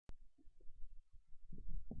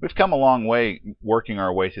We've come a long way working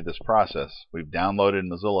our way through this process. We've downloaded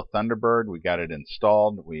Mozilla Thunderbird, we got it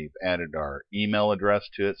installed, we've added our email address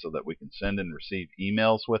to it so that we can send and receive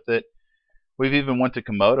emails with it. We've even went to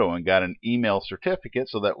Komodo and got an email certificate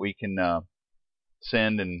so that we can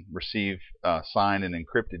send and receive signed and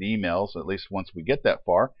encrypted emails, at least once we get that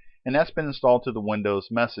far, and that's been installed to the Windows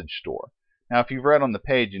Message Store. Now if you've read on the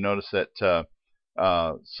page, you notice that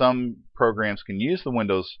some programs can use the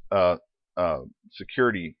Windows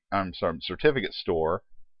certificate store,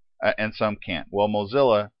 and some can't. Well,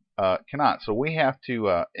 Mozilla cannot, so we have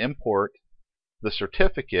to import the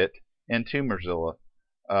certificate into Mozilla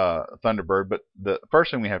Thunderbird. But the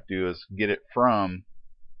first thing we have to do is get it from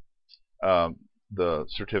the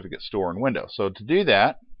certificate store in Windows. So to do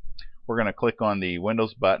that, we're going to click on the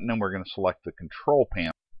Windows button and we're going to select the control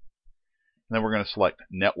panel. And then we're going to select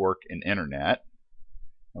Network and Internet,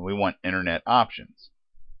 and we want Internet Options.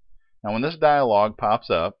 Now when this dialog pops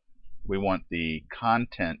up, we want the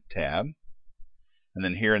Content tab, and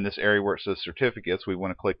then here in this area where it says Certificates, we want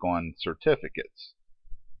to click on Certificates.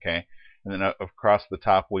 Okay, and then across the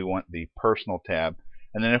top we want the Personal tab,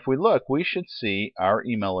 and then if we look, we should see our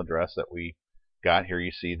email address that we got here.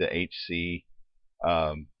 You see the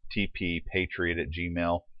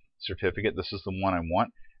HCTPPatriot@gmail certificate. This is the one I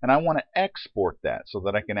want, and I want to export that so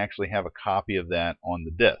that I can actually have a copy of that on the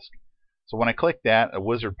disk. So when I click that, a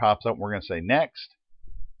wizard pops up and we're going to say next.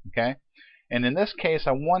 Okay, and in this case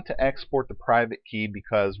I want to export the private key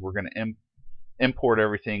because we're going to import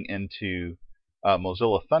everything into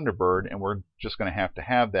Mozilla Thunderbird, and we're just going to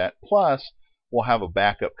have that. Plus we'll have a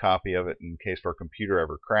backup copy of it in case our computer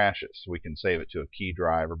ever crashes, so we can save it to a key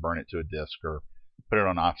drive or burn it to a disk or put it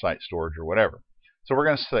on offsite storage or whatever. So we're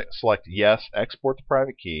going to select yes, export the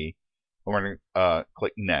private key, and we're going to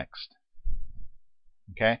click next.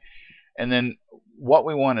 Okay, and then what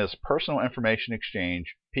we want is Personal Information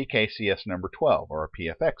Exchange PKCS number 12, or a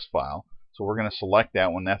PFX file. So we're going to select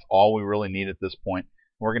that one. That's all we really need at this point.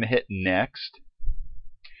 We're going to hit next.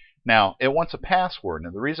 Now it wants a password.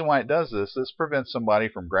 Now the reason why it does this prevents somebody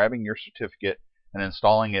from grabbing your certificate and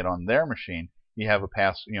installing it on their machine. You have a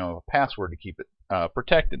password to keep it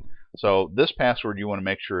protected. So this password you want to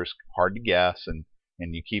make sure is hard to guess, and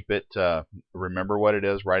you keep it, remember what it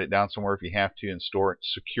is, write it down somewhere if you have to, and store it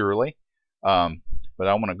securely. But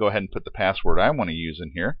I want to go ahead and put the password I want to use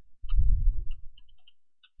in here.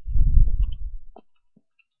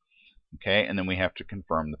 Okay, and then we have to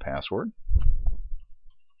confirm the password.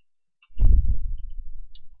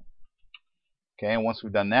 Okay, and once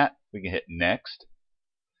we've done that, we can hit next.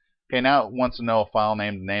 Okay, now it wants to know a file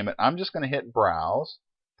name to name it. I'm just going to hit browse,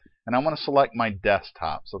 and I want to select my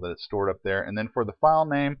desktop so that it's stored up there. And then for the file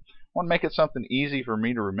name, I want to make it something easy for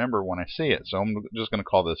me to remember when I see it. So I'm just going to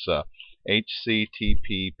call this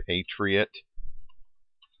HCTP Patriot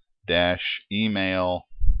email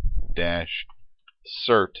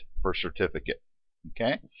cert for certificate.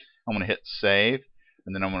 Okay, I'm going to hit save,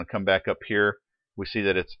 and then I'm going to come back up here. We see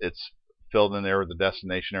that it's filled in there with the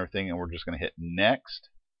destination and everything, and we're just going to hit next.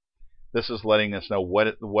 This is letting us know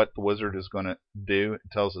what the wizard is going to do. It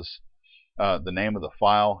tells us the name of the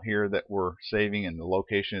file here that we're saving and the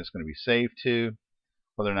location it's going to be saved to,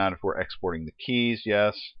 whether or not if we're exporting the keys,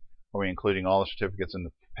 yes. Are we including all the certificates in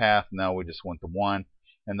the path? No, we just want the one.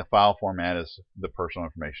 And the file format is the Personal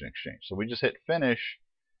Information Exchange. So we just hit finish,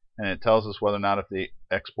 and it tells us whether or not if the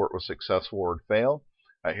export was successful or it failed.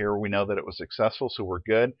 Here we know that it was successful, so we're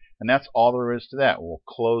good. And that's all there is to that. We'll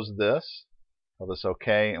close this, tell this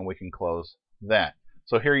OK, and we can close that.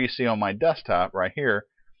 So here you see on my desktop right here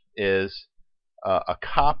is a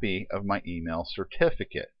copy of my email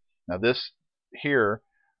certificate. Now this here,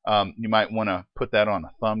 you might want to put that on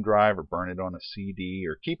a thumb drive or burn it on a CD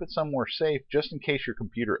or keep it somewhere safe just in case your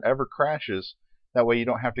computer ever crashes. That way you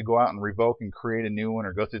don't have to go out and revoke and create a new one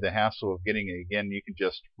or go through the hassle of getting it again. You can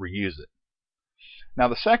just reuse it. Now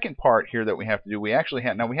the second part here that we have to do, we have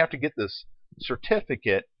to get this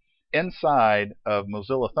certificate inside of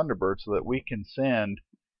Mozilla Thunderbird so that we can send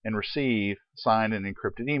and receive signed and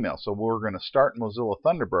encrypted emails. So we're going to start Mozilla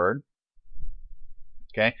Thunderbird.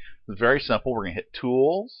 Okay, it's very simple. We're going to hit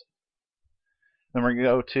Tools, then we're going to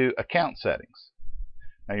go to Account Settings.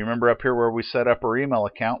 Now you remember up here where we set up our email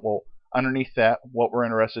account. Well, underneath that, what we're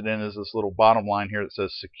interested in is this little bottom line here that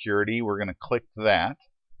says Security. We're going to click that.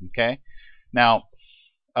 Okay, now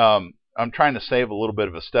I'm trying to save a little bit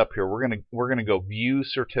of a step here. We're going to go View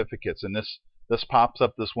Certificates, and this pops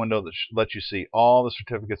up this window that lets you see all the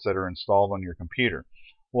certificates that are installed on your computer.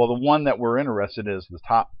 Well, the one that we're interested in is the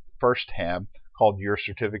top first tab called Your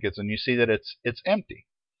Certificates, and you see that it's empty.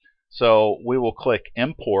 So we will click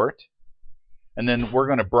Import, And then we're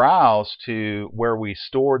going to browse to where we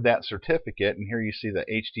stored that certificate. And here you see the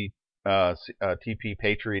HTTP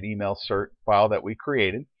Patriot email cert file that we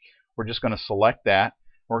created. We're just going to select that.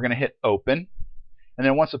 We're going to hit open. And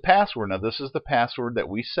then once the password, now this is the password that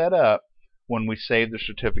we set up when we saved the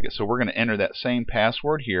certificate. So we're going to enter that same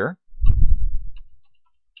password here.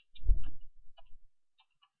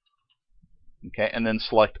 Okay, and then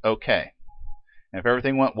select OK. And if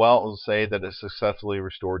everything went well, it will say that it successfully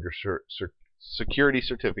restored your security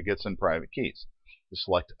certificates and private keys. Just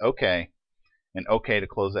select OK and OK to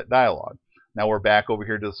close that dialog. Now we're back over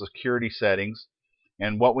here to the security settings.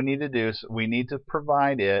 And what we need to do is we need to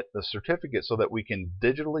provide it the certificate so that we can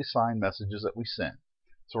digitally sign messages that we send.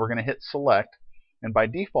 So we're going to hit select, and by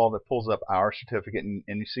default it pulls up our certificate, and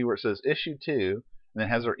you see where it says issue to, and it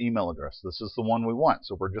has our email address. This is the one we want,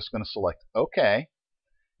 so we're just going to select OK,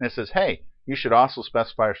 and it says, hey, you should also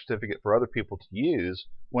specify a certificate for other people to use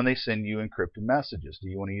when they send you encrypted messages. Do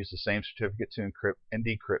you want to use the same certificate to encrypt and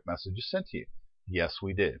decrypt messages sent to you? Yes,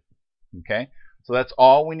 we do. Okay, so that's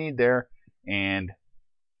all we need there, and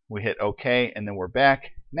we hit OK, and then we're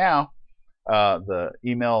back. Now the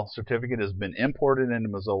email certificate has been imported into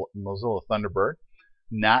Mozilla Thunderbird.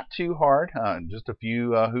 Not too hard, just a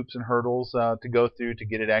few hoops and hurdles to go through to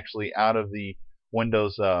get it actually out of the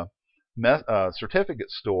Windows certificate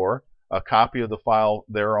store. A copy of the file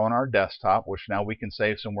there on our desktop, which now we can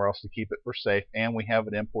save somewhere else to keep it for safe, and we have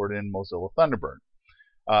it imported in Mozilla Thunderbird.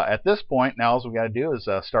 At this point, now all we got to do is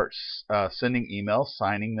start sending emails,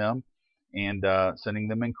 signing them, and sending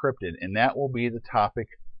them encrypted, and that will be the topic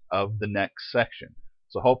of the next section.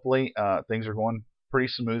 So hopefully things are going pretty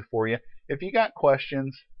smooth for you. If you got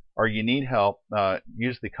questions or you need help,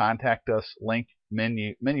 use the contact us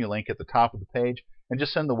menu link at the top of the page, and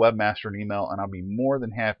just send the webmaster an email, and I'll be more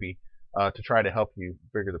than happy to try to help you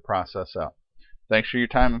figure the process out. Thanks for your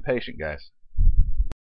time and patience, guys.